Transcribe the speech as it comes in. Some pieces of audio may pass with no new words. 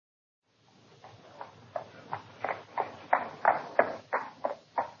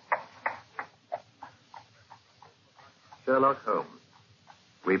Sherlock Holmes.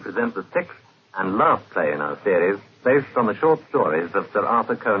 We present the sixth and last play in our series, based on the short stories of Sir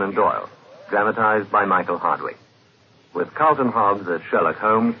Arthur Conan Doyle, dramatized by Michael Hardwick, with Carlton Hobbs as Sherlock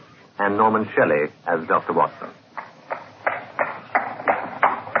Holmes and Norman Shelley as Dr. Watson.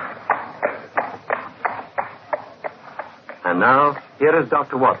 And now, here is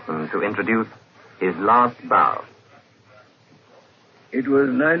Dr. Watson to introduce his last bow. It was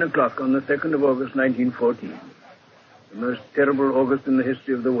 9 o'clock on the 2nd of August, 1914. The most terrible August in the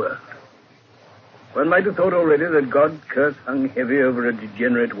history of the world. One might have thought already that God's curse hung heavy over a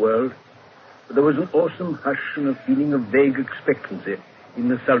degenerate world, but there was an awesome hush and a feeling of vague expectancy in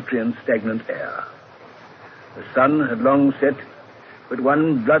the sultry and stagnant air. The sun had long set, but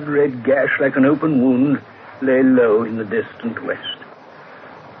one blood-red gash like an open wound lay low in the distant west.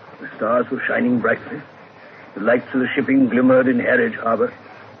 The stars were shining brightly. The lights of the shipping glimmered in Harwich Harbor,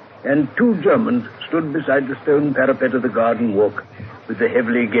 and two Germans stood beside the stone parapet of the garden walk with the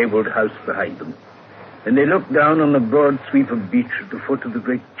heavily gabled house behind them. And they looked down on the broad sweep of beach at the foot of the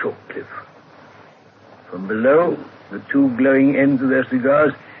great chalk cliff. From below, the two glowing ends of their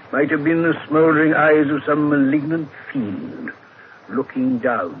cigars might have been the smoldering eyes of some malignant fiend looking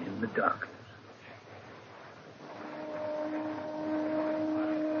down in the darkness.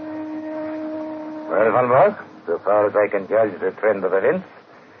 Well, Van Borg, so far as I can judge the trend of events,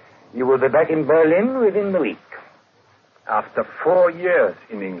 you will be back in Berlin within the week. After 4 years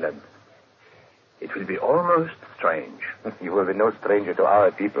in England. It will be almost strange. You will be no stranger to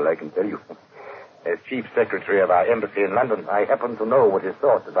our people, I can tell you. As Chief Secretary of our embassy in London, I happen to know what is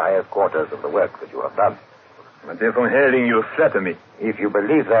thought at the highest quarters of the work that you have done. My dear von Herding, you flatter me. If you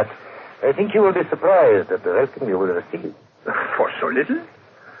believe that, I think you will be surprised at the welcome you will receive. For so little?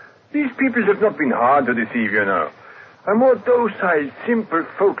 These people have not been hard to deceive, you know. A more docile, simple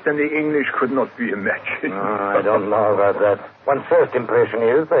folk than the English could not be imagined. I don't know about that. One's first impression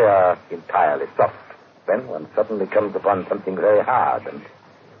is they are entirely soft. Then one suddenly comes upon something very hard, and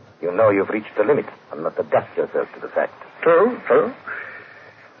you know you've reached the limit, and not adapt yourself to the fact. True.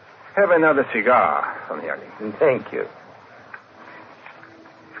 Have another cigar, von Herding. Thank you.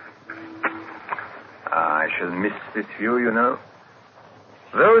 I shall miss this view, you know.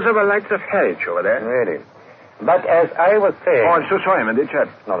 Those are the lights of Harwich over there. Really? But as I was saying... Oh, I'm so sorry, my dear chap.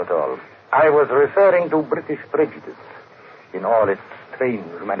 Not at all. I was referring to British prejudice in all its strange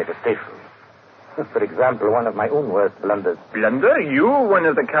manifestations. For example, one of my own worst blunders. Blunder? You, one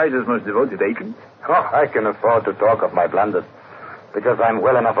of the Kaiser's most devoted agents? Oh, I can afford to talk of my blunders because I'm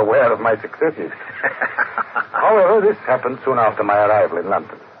well enough aware of my successes. However, this happened soon after my arrival in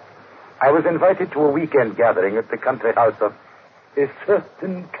London. I was invited to a weekend gathering at the country house of a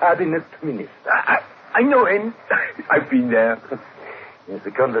certain cabinet minister. I know him. I've been there. Yes,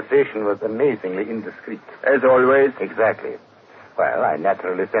 the conversation was amazingly indiscreet. As always. Exactly. Well, I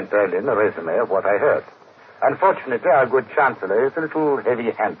naturally sent Berlin a resume of what I heard. Unfortunately, our good Chancellor is a little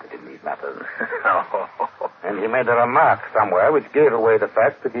heavy-handed in these matters. And he made a remark somewhere which gave away the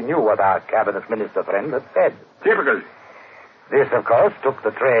fact that he knew what our cabinet minister friend had said. Typical. This, of course, took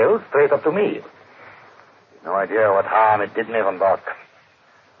the trail straight up to me. No idea what harm it did me, Van Borg.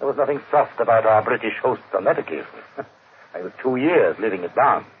 There was nothing soft about our British hosts on that occasion. I was 2 years living it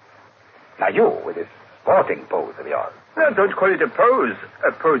down. Now you, with this sporting pose of yours. No, don't call it a pose.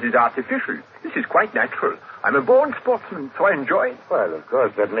 A pose is artificial. This is quite natural. I'm a born sportsman, so I enjoy it. Well, of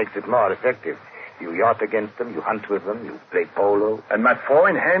course, that makes it more effective. You yacht against them, you hunt with them, you play polo. And my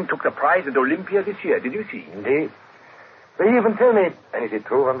four-in-hand took the prize at Olympia this year, did you see? Indeed. They even tell me, and is it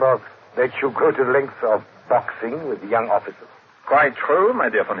true, Van Borg, that you go to the lengths of boxing with young officers? Quite true, my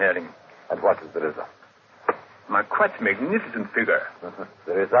dear von Herding. And what is the result? My quite magnificent figure.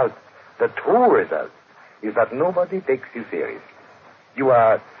 The result, the true result, is that nobody takes you serious. You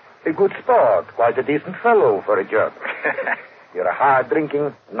are a good sport, quite a decent fellow for a German. You're a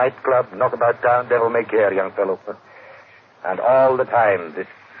hard-drinking, nightclub, knockabout town, devil-may-care young fellow. And all the time, this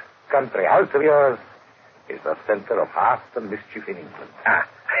country house of yours is the center of half the mischief in England.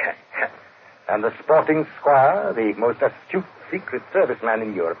 And the sporting squire, the most astute secret service man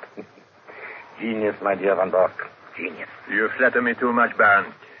in Europe. Genius, my dear Van Borg. Genius. You flatter me too much,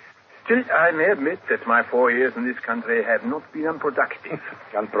 Baron. Still, I may admit that my 4 years in this country have not been unproductive.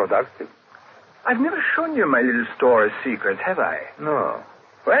 Unproductive? I've never shown you my little store of secrets, have I? No.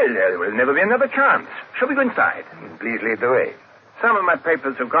 Well, there will never be another chance. Shall we go inside? Please lead the way. Some of my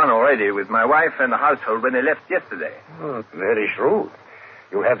papers have gone already with my wife and the household when they left yesterday. Very shrewd.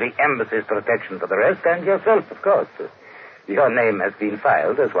 You have the embassy's protection for the rest, and yourself, of course. Your name has been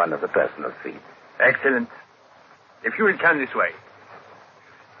filed as one of the personal suite. Excellent. If you will come this way.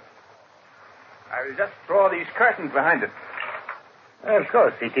 I will just draw these curtains behind it. Of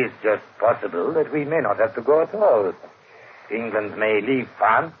course, it is just possible that we may not have to go at all. England may leave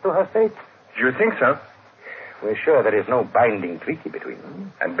France to her fate. Do you think so? We're sure there is no binding treaty between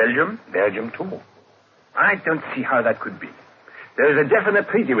them. And Belgium? Belgium, too. I don't see how that could be. There is a definite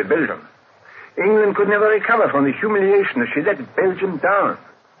treaty with Belgium. England could never recover from the humiliation that she let Belgium down.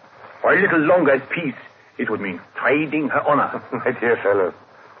 For a little longer at peace, it would mean trading her honor. My dear fellow,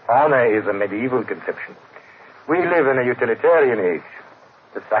 honor is a medieval conception. We live in a utilitarian age.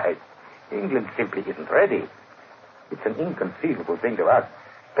 Besides, England simply isn't ready. It's an inconceivable thing to us.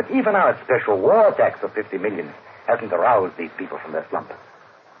 But even our special war tax of 50 million hasn't aroused these people from their slumber.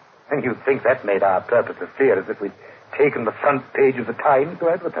 And you'd think that made our purpose as clear as if we'd taken the front page of the Times to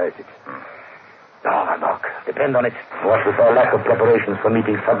advertise it. No, look, depend on it. What with our lack of preparations for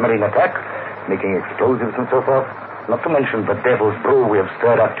meeting submarine attacks, making explosives and so forth, not to mention the devil's brew we have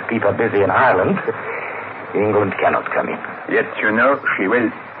stirred up to keep her busy in Ireland, England cannot come in. Yet, you know, she will.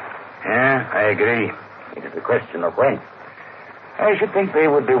 Yeah, I agree. It is a question of when. I should think they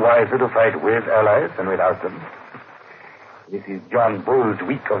would be wiser to fight with allies than without them. This is John Bull's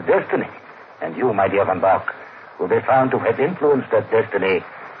week of destiny. And you, my dear Van Bach, will be found to have influenced that destiny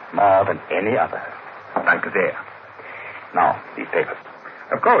more than any other. Thank you, dear. Now, these papers.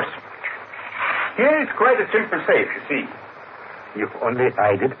 Of course. Here is quite a simple safe, you see. You've only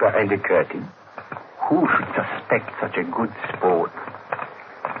hide it behind a curtain. Who should suspect such a good sport?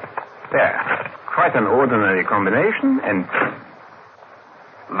 There. Quite an ordinary combination, and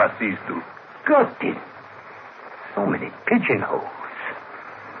what's these do? Got it. So many pigeonholes.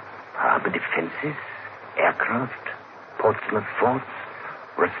 Harbor defenses, aircraft, Portsmouth forts,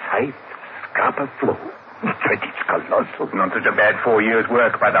 Rosyth, Scapa Flow. It's colossal. Not such a bad 4 years'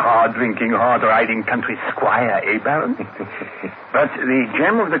 work by the hard-drinking, hard-riding country squire, eh, Baron? But the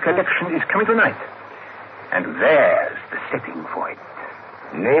gem of the collection is coming tonight. And there's the setting for it.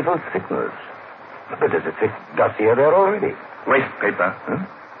 Naval signals. But there's a thick dossier there already. Waste paper. Huh?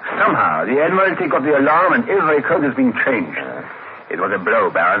 Somehow, the Admiralty got the alarm and every code has been changed. It was a blow,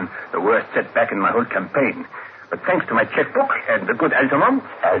 Baron. The worst setback in my whole campaign. But thanks to my checkbook and the good Altamont...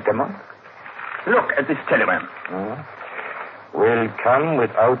 Altamont? Look at this telegram. Will come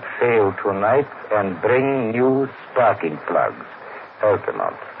without fail tonight and bring new sparking plugs.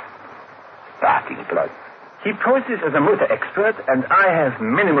 Altamont. Sparking plugs. He poses as a motor expert, and I have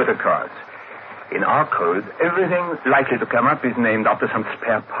many motor cars. In our code, everything likely to come up is named after some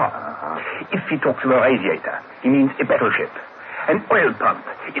spare part. If he talks of a radiator, he means a battleship. An oil pump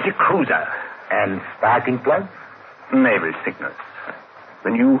is a cruiser. And sparking plugs? Naval signals.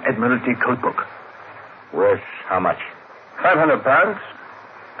 The new Admiralty code book. Worth how much? £500.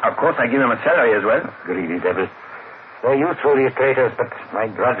 Of course, I give him a salary as well. Greedy devils. They're useful, these traitors, but I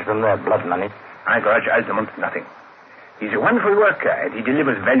grudge them their blood money. I grudge Altamont nothing. He's a wonderful worker, and he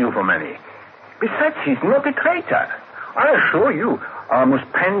delivers value for money. Besides, he's not a traitor. I assure you, our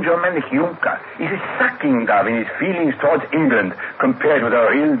most pan-Germanic Junker is a sucking dove in his feelings towards England compared with a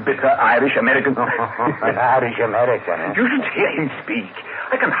real bitter Irish-American. An Irish-American. You should hear him speak.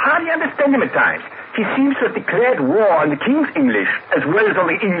 I can hardly understand him at times. He seems to have declared war on the King's English as well as on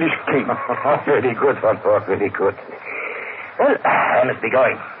the English King. Very good, Van Port, very good. Well, I must be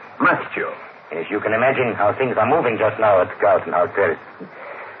going. Must you? As you can imagine how things are moving just now at Carlton House Terrace.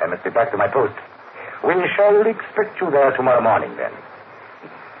 I must be back to my post. We shall expect you there tomorrow morning, then.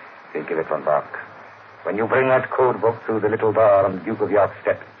 Think of it, Van Bach. When you bring that code book through the little door on the Duke of York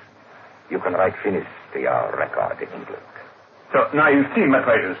steps, you can write finis to your record in England. So, now you've seen my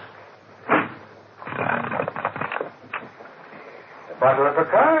treasures. A bottle of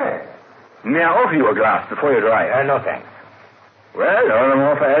Picard. May I offer you a glass before you dry? No, thanks. Well, all the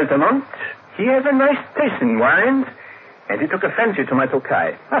more for Altamont. He has a nice taste in wines, and he took a fancy to my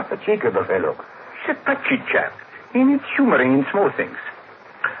Tokai. The cheek of the fellow. He's a touchy chap. He needs humoring in small things.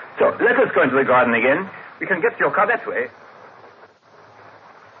 So, let us go into the garden again. We can get to your car that way.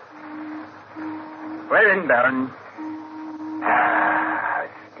 Well then, Baron.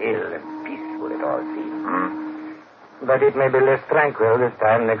 Still and peaceful it all seems. But it may be less tranquil this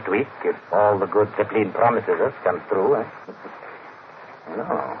time next week if all the good Zeppelin promises us comes through.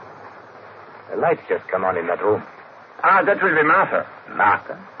 No. The lights just come on in that room. That will be Martha.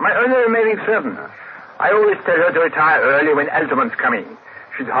 Martha? My only remaining servant. I always tell her to retire early when Altamont's coming.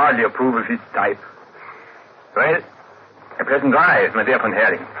 She'd hardly approve of his type. Well, a pleasant drive, my dear von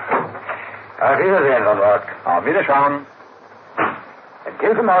Hering. Auf Wiedersehen, Van Bach. Auf Wiederschauen.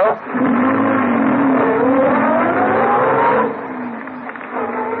 Until tomorrow.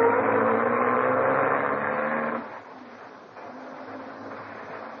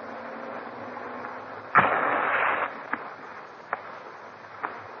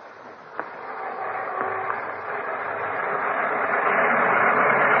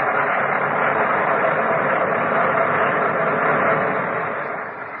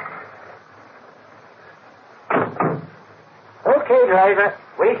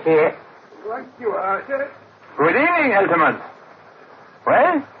 here. What you are, sir? Good evening, Altamont.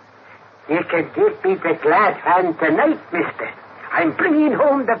 Well? You can give me the glad hand tonight, mister. I'm bringing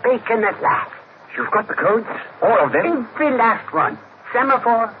home the bacon at last. You've got the codes? All of them? Every last one.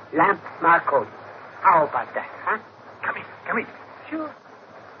 Semaphore, lamp, Marconi. How about that, huh? Come in. Sure.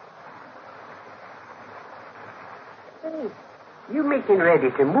 Hey, you making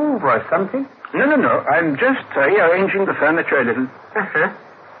ready to move or something? No. I'm just rearranging the furniture a little. Uh-huh.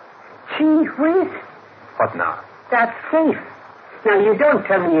 Gee whiz. What now? That's safe. Now, you don't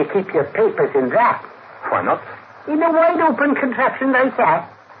tell me you keep your papers in that. Why not? In a wide-open contraption like that?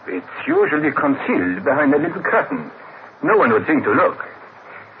 It's usually concealed behind a little curtain. No one would think to look.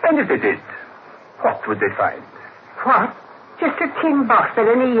 And if they did, what would they find? What? Just a tin box that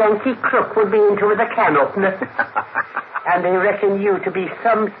any Yankee crook would be into with a can opener. And they reckon you to be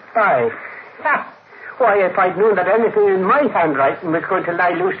some spy. Ha! Why, if I'd known that anything in my handwriting was going to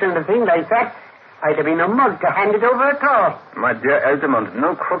lie loose in a thing like that, I'd have been a mug to hand it over at all. My dear Altamont,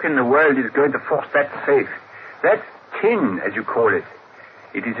 no crook in the world is going to force that safe. That's tin, as you call it.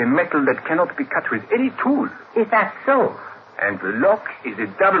 It is a metal that cannot be cut with any tool. Is that so? And the lock is a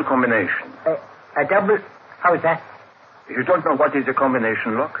double combination. A double... How's that? You don't know what is a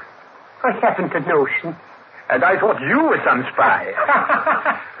combination lock? I haven't a notion. And I thought you were some spy.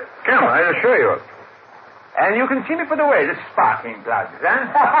 Come, I'll show you. And you can see me for the way, the sparking plugs,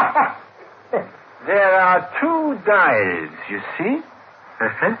 huh? There are two dials, you see?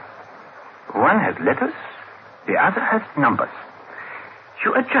 Uh-huh. One has letters, the other has numbers.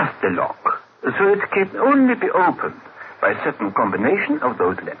 You adjust the lock so it can only be opened by a certain combination of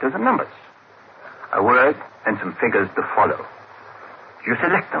those letters and numbers. A word and some figures to follow. You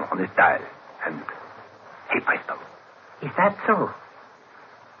select them on this dial and he press them. Is that so?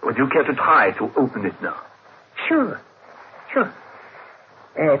 Would you care to try to open it now? Sure.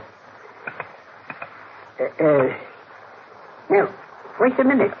 Now, wait a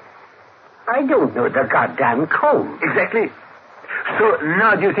minute. I don't know the goddamn code. Exactly. So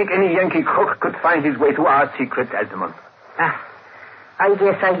now do you think any Yankee crook could find his way to our secret, Altamont? I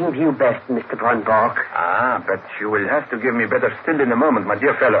guess I give you best, Mr. Von Bork. But you will have to give me better still in a moment, my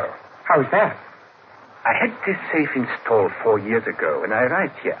dear fellow. How's that? I had this safe installed 4 years ago, and I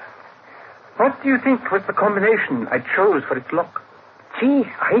arrived here. What do you think was the combination I chose for its lock? Gee,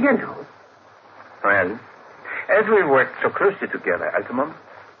 I don't know. Well, as we worked so closely together, Altamont,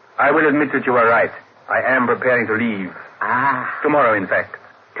 I will admit that you are right. I am preparing to leave. Tomorrow, in fact.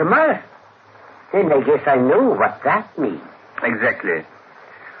 Tomorrow? Then I guess I know what that means. Exactly.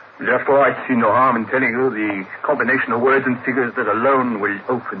 Therefore, I see no harm in telling you the combination of words and figures that alone will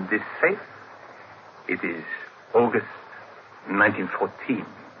open this safe. It is August 1914.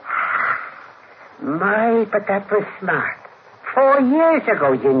 My, but that was smart. 4 years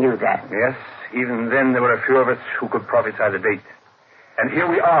ago you knew that. Yes, even then there were a few of us who could prophesy the date. And here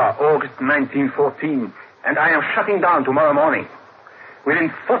we are, August 1914, and I am shutting down tomorrow morning.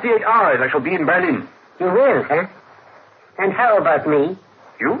 Within 48 hours I shall be in Berlin. You will, huh? And how about me?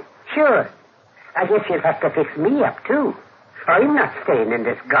 You? Sure. I guess you'll have to fix me up, too. I'm not staying in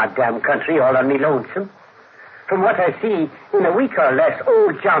this goddamn country all on me lonesome. From what I see, in a week or less,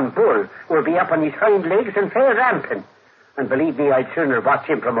 old John Bull will be up on his hind legs and fair ramping. And believe me, I'd sooner watch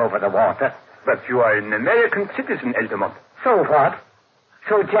him from over the water. But you are an American citizen, Altamont. So what?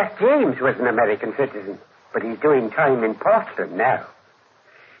 So Jack James was an American citizen, but he's doing time in Portland now.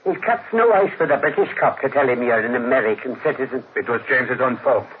 He's cut snow ice for the British cop to tell him you're an American citizen. It was James's own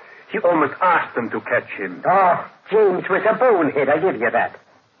fault. He almost asked them to catch him. Oh, James was a bonehead, I give you that.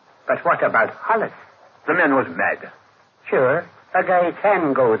 But what about Hollis? The man was mad. Sure, a guy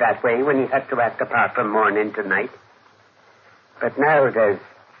can go that way when he has to act apart from morning to night. But now there's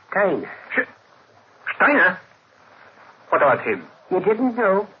Steiner. Steiner? What about him? You didn't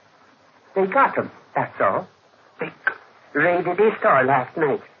know? They got him, that's all. They raided his store last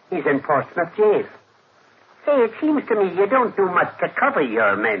night. He's in Portsmouth jail. Say, it seems to me you don't do much to cover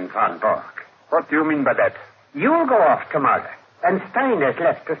your men, Von Bork. What do you mean by that? You'll go off tomorrow, and Steiner's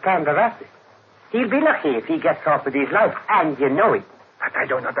left to stand arrested. He'll be lucky if he gets off with his life, and you know it. But I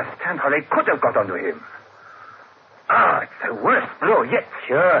don't understand how they could have got onto him. It's the worst blow yet.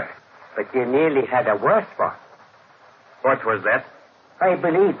 Sure, but you nearly had a worse one. What was that? I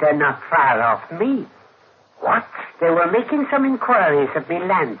believe they're not far off me. What? They were making some inquiries of me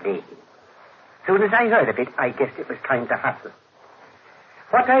landlady. Soon as I heard of it, I guessed it was time to hustle.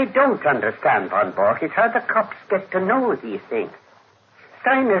 What I don't understand, Von Bork, is how the cops get to know these things.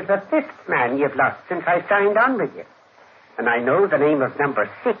 Steiner's the 5th man you've lost since I signed on with you. And I know the name of number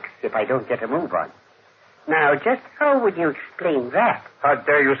 6 if I don't get a move on. Now, just how would you explain that? How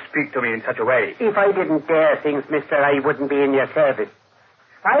dare you speak to me in such a way? If I didn't dare things, mister, I wouldn't be in your service.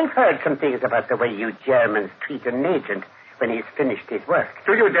 I've heard some things about the way you Germans treat an agent when he's finished his work.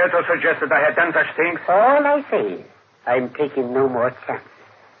 Do you dare to suggest that I had done such things? All I say is, I'm taking no more chances.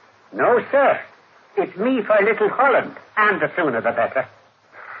 No, sir. It's me for Little Holland, and the sooner the better.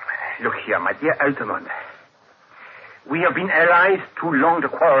 Look here, my dear Altamont. We have been allies too long to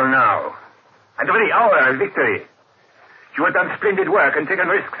quarrel now. And the very hour of victory. You have done splendid work and taken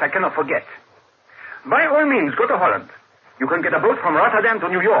risks I cannot forget. By all means, go to Holland. You can get a boat from Rotterdam to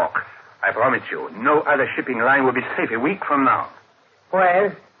New York. I promise you, no other shipping line will be safe a week from now.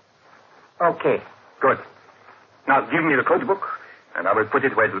 Well, okay. Good. Now give me the code book, and I will put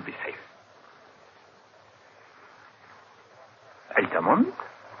it where it will be safe. Altamont?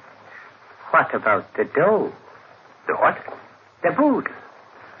 What about the dough? The what? The boot.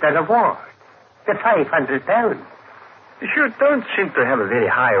 The reward. The 500 pounds. You don't seem to have a very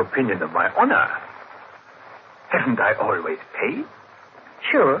high opinion of my honor. Haven't I always paid?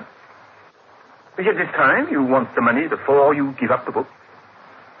 Sure. But yet this time you want the money before you give up the book.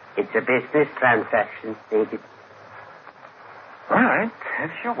 It's a business transaction, David. All right,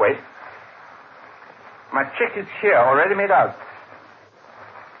 have your way. My check is here, already made out.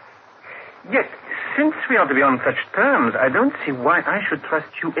 Yet, since we are to be on such terms, I don't see why I should trust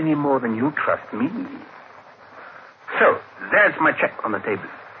you any more than you trust me. So, there's my check on the table.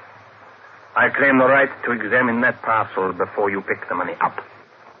 I claim the right to examine that parcel before you pick the money up.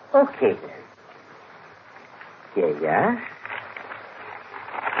 Okay, then. Here you are.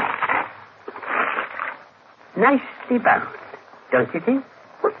 Nicely bound, don't you think?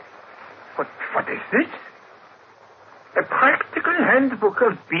 What is this? A practical handbook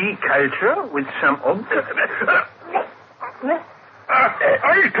of bee culture with some object.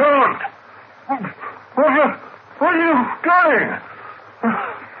 I can't. What are you doing?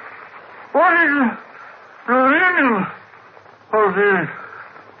 What is the meaning of this?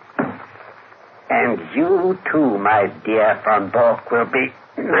 And you too, my dear Von Bork, will be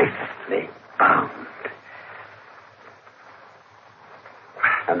nicely bound.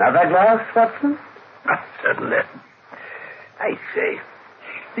 Another glass, Watson? Certainly. I say,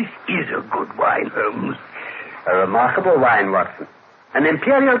 this is a good wine, Holmes. A remarkable wine, Watson. An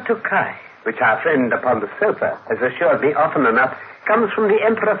Imperial Tokai, which our friend upon the sofa has assured me often enough comes from the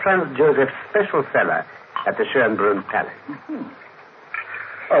Emperor Franz Joseph's special cellar at the Schönbrunn Palace. Mm-hmm.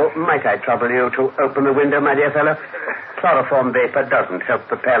 Oh, might I trouble you to open the window, my dear fellow? Chloroform vapor doesn't help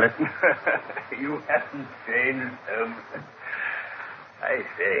the palate. You haven't changed, Holmes. I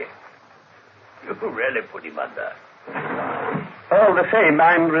say, you really put him under. All the same,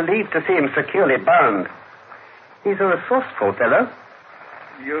 I'm relieved to see him securely bound. He's a resourceful fellow.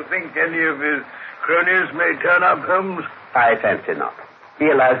 You think any of his cronies may turn up, Holmes? I fancy not. He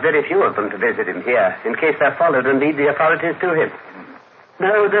allows very few of them to visit him here, in case they're followed and lead the authorities to him.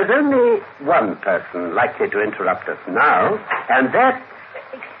 No, there's only one person likely to interrupt us now, and that...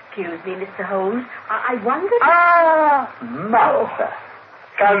 Excuse me, Mr. Holmes. I wondered... Ah, Martha.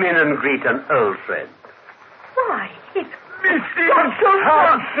 Come in and greet an old friend. Why, it's... Mr.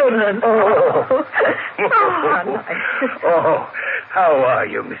 Hudson! Oh, Oh, how are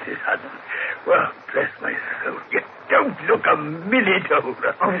you, Mrs. Hudson? Well, bless my soul, you don't look a minute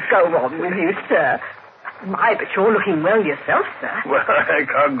older. Oh, go on with you, sir. My, but you're looking well yourself, sir. Well, I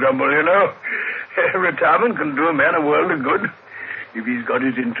can't grumble, you know. Retirement can do a man a world of good, if he's got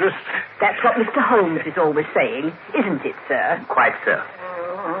his interests. That's what Mr. Holmes is always saying, isn't it, sir? Quite so.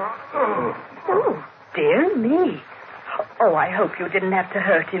 Oh, dear me. Oh, I hope you didn't have to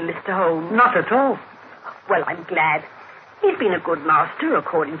hurt him, Mr. Holmes. Not at all. Well, I'm glad. He's been a good master,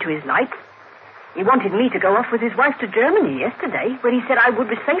 according to his lights. He wanted me to go off with his wife to Germany yesterday, when he said I would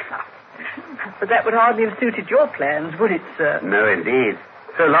be safer. But that would hardly have suited your plans, would it, sir? No, indeed.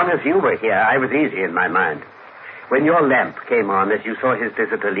 So long as you were here, I was easy in my mind. When your lamp came on as you saw his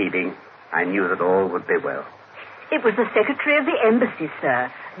visitor leaving, I knew that all would be well. It was the Secretary of the Embassy,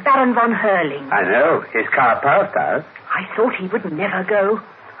 sir, Baron von Hurling. I know. His car passed us. I thought he would never go.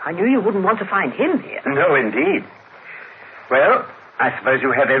 I knew you wouldn't want to find him here. No, indeed. Well, I suppose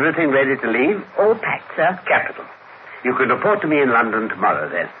you have everything ready to leave? All packed, sir. Capital. You can report to me in London tomorrow,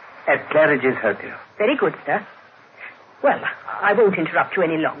 then, at Claridge's Hotel. Very good, sir. Well, I won't interrupt you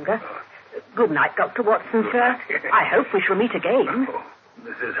any longer. Good night, Dr. Watson, sir. I hope we shall meet again. Oh,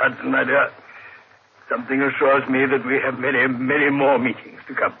 Mrs. Hudson, my dear, something assures me that we have many, many more meetings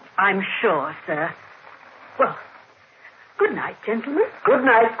to come. I'm sure, sir. Well, good night, gentlemen. Good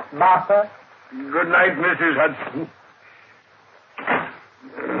night, Martha. Good night, Mrs. Hudson.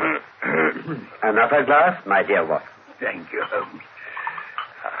 Another glass, my dear Watson. Thank you, Holmes.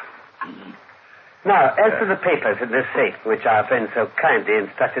 Now, as to the papers in this safe, which our friend so kindly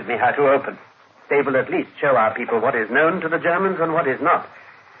instructed me how to open, they will at least show our people what is known to the Germans and what is not.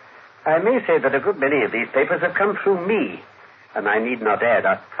 I may say that a good many of these papers have come through me, and I need not add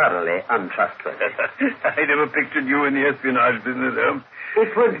are thoroughly untrustworthy. I never pictured you in the espionage business, Holmes.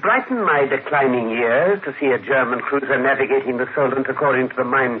 It would brighten my declining years to see a German cruiser navigating the Solent according to the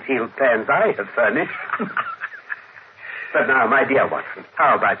minefield plans I have furnished. But now, my dear Watson,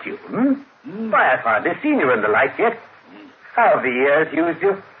 how about you? Why, I've hardly seen you in the light yet. How have the years used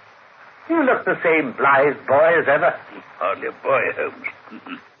you? You look the same blithe boy as ever. Hardly a boy,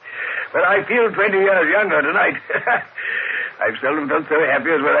 Holmes. But I feel 20 years younger tonight. I've seldom felt so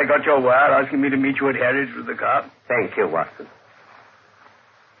happy as when I got your wire asking me to meet you at Harrods with the car. Thank you, Watson.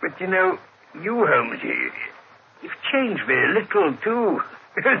 But, you know, you, Holmes, you've changed very little, too.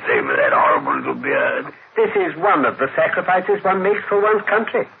 Same with that horrible little beard. This is one of the sacrifices one makes for one's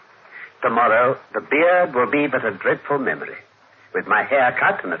country. Tomorrow, the beard will be but a dreadful memory. With my hair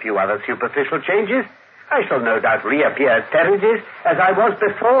cut and a few other superficial changes, I shall no doubt reappear at Terrace's as I was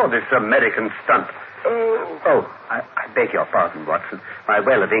before this American stunt. Oh, I beg your pardon, Watson. My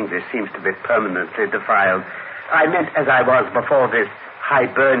well of English seems to be permanently defiled. I meant as I was before this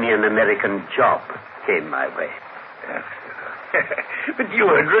Hibernian American job came my way. But you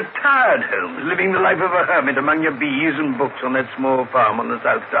had retired, Holmes, living the life of a hermit among your bees and books on that small farm on the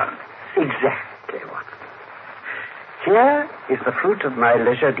South Down. Exactly, Watson. Here is the fruit of my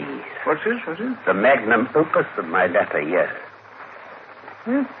leisure days. What's this? The magnum opus of my latter years.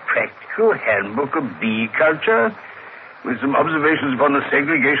 Practical handbook of bee culture with some observations upon the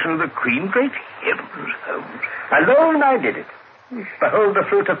segregation of the queen. Great heavens, Holmes. Alone I did it. Behold the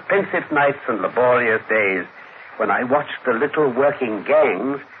fruit of pensive nights and laborious days when I watched the little working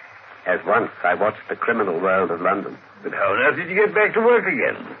gangs as once I watched the criminal world of London. But how on earth did you get back to work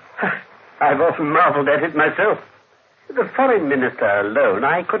again? I've often marveled at it myself. The foreign minister alone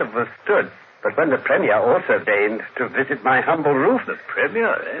I could have withstood, but when the Premier also deigned to visit my humble roof... The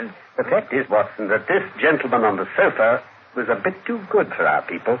Premier, eh? The fact is, Watson, that this gentleman on the sofa was a bit too good for our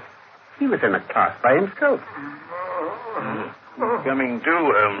people. He was in a class by himself. Coming to,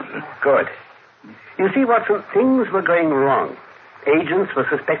 Holmes. Good. You see, Watson, things were going wrong. Agents were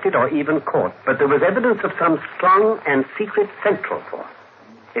suspected or even caught, but there was evidence of some strong and secret central force.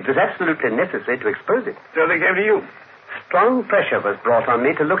 It was absolutely necessary to expose it. So they came to you? Strong pressure was brought on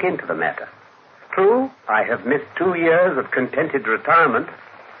me to look into the matter. True, I have missed 2 years of contented retirement,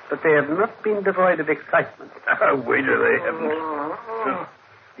 but they have not been devoid of excitement. Waiter, they haven't.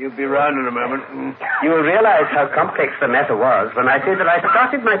 You'll be round in a moment. You will realize how complex the matter was when I say that I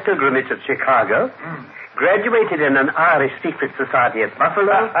started my pilgrimage at Chicago, graduated in an Irish secret society at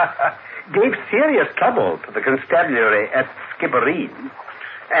Buffalo, gave serious trouble to the constabulary at Skibbereen,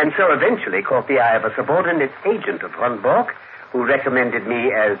 and so eventually caught the eye of a subordinate agent of Von Bork, who recommended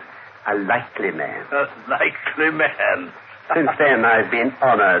me as a likely man. A likely man. Since then, I've been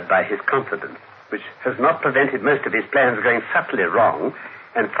honored by his confidence, which has not prevented most of his plans going subtly wrong,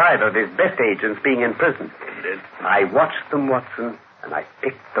 and 5 of his best agents being in prison. I watched them, Watson, and I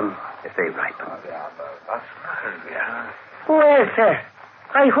picked them as they ripened. Well, sir,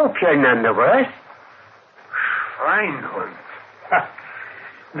 I hope you're none the worse. Fine, Holmes.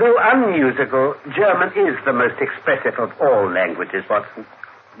 Though unmusical, German is the most expressive of all languages, Watson.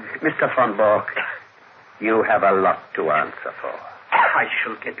 Mr. von Bork, you have a lot to answer for. I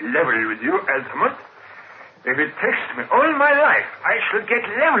shall get level with you, Altamont. If it takes me all my life, I shall get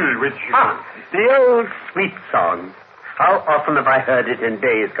level with you. Ah, the old sweet song. How often have I heard it in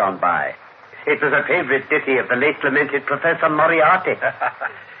days gone by? It was a favorite ditty of the late lamented Professor Moriarty.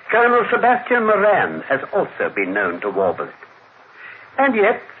 Colonel Sebastian Moran has also been known to warble it. And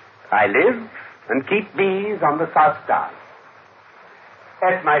yet, I live and keep bees on the South Down.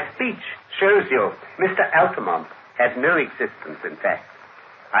 As my speech shows you, Mr. Altamont had no existence, in fact.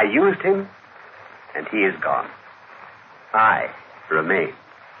 I used him, and he is gone. I remain.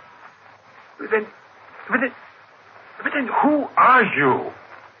 But then who are you?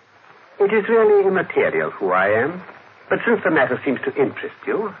 It is really immaterial who I am. But since the matter seems to interest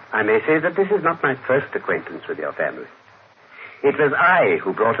you, I may say that this is not my first acquaintance with your family. It was I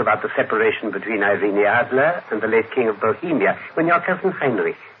who brought about the separation between Irene Adler and the late King of Bohemia when your cousin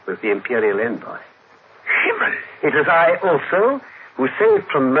Heinrich was the imperial envoy. Himmel! It was I also who saved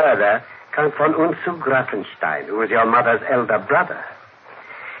from murder Count von Unzug-Grafenstein, who was your mother's elder brother.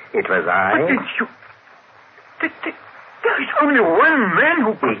 It was I... But did you... There is only one man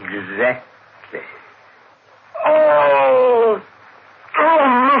who... Exactly. Oh,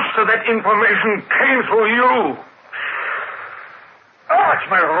 Mr. of that information came through you. Oh, it's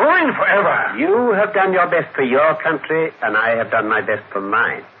my ruin forever. You have done your best for your country, and I have done my best for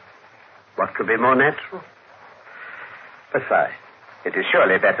mine. What could be more natural? Besides, it is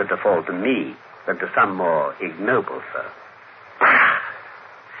surely better to fall to me than to some more ignoble foe.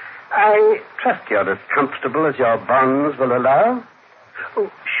 I trust you're as comfortable as your bonds will allow.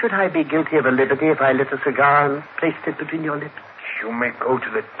 Oh, should I be guilty of a liberty if I lit a cigar and placed it between your lips? You may go to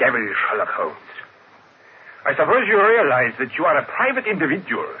the devil, Sherlock Holmes. I suppose you realize that you are a private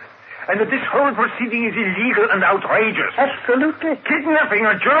individual and that this whole proceeding is illegal and outrageous. Absolutely. Kidnapping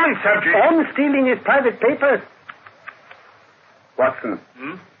a German subject. And stealing his private papers. Watson,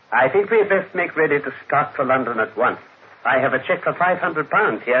 I think we had best make ready to start for London at once. I have a check for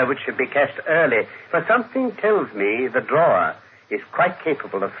 £500 here, which should be cashed early, for something tells me the drawer is quite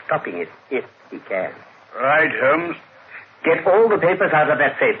capable of stopping it, if he can. Right, Holmes. Get all the papers out of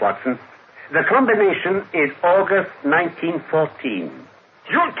that safe, Watson. The combination is August 1914.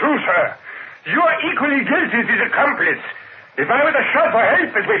 You too, sir. You are equally guilty as his accomplice. If I were to shout for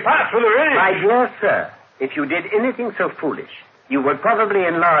help as we pass through the village... My dear sir, if you did anything so foolish, you would probably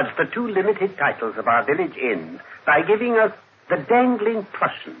enlarge the 2 limited titles of our village inn by giving us the Dangling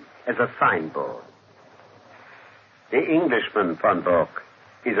Prussian as a signboard. The Englishman, von Bork,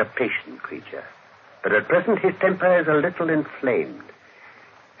 is a patient creature, but at present his temper is a little inflamed,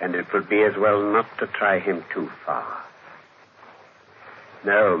 and it would be as well not to try him too far.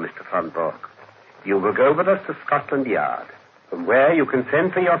 No, Mr. von Bork, you will go with us to Scotland Yard, from where you can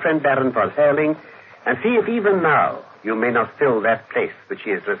send for your friend Baron von Herling and see if even now you may not fill that place which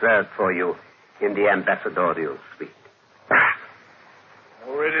he has reserved for you in the ambassadorial suite.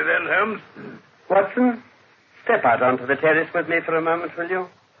 All ready then, Holmes? Watson, step out onto the terrace with me for a moment, will you?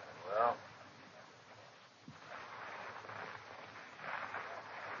 Well.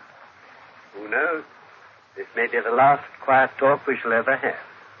 Who knows? This may be the last quiet talk we shall ever have.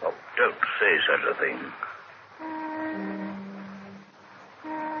 Oh, don't say such a thing.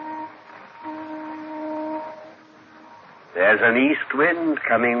 There's an east wind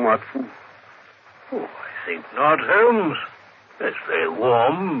coming, Watson. Oh, I think not, Holmes. It's very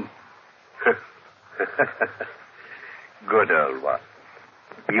warm. Good old Watson.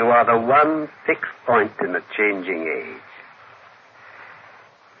 You are the one fixed point in a changing age.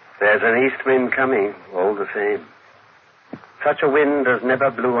 There's an east wind coming, all the same. Such a wind has never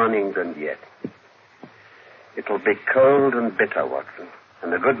blew on England yet. It'll be cold and bitter, Watson,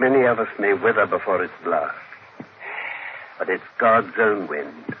 and a good many of us may wither before its blast. But it's God's own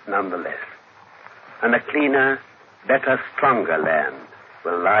wind, nonetheless. And a cleaner, better, stronger land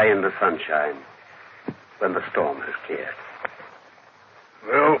will lie in the sunshine when the storm has cleared.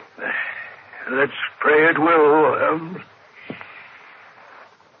 Well, let's pray it will, Holmes.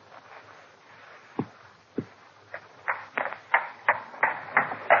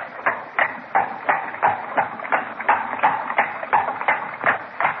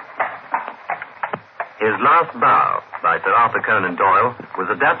 His Last Bow by Sir Arthur Conan Doyle was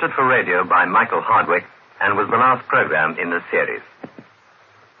adapted for radio by Michael Hardwick and was the last program in the series.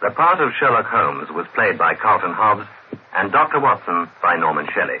 The part of Sherlock Holmes was played by Carlton Hobbs and Dr. Watson by Norman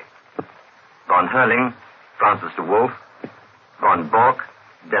Shelley. Von Herling, Francis de Wolfe, Von Bork,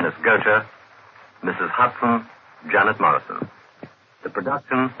 Dennis Gocher, Mrs. Hudson, Janet Morrison. The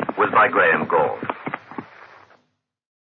production was by Graham Gall.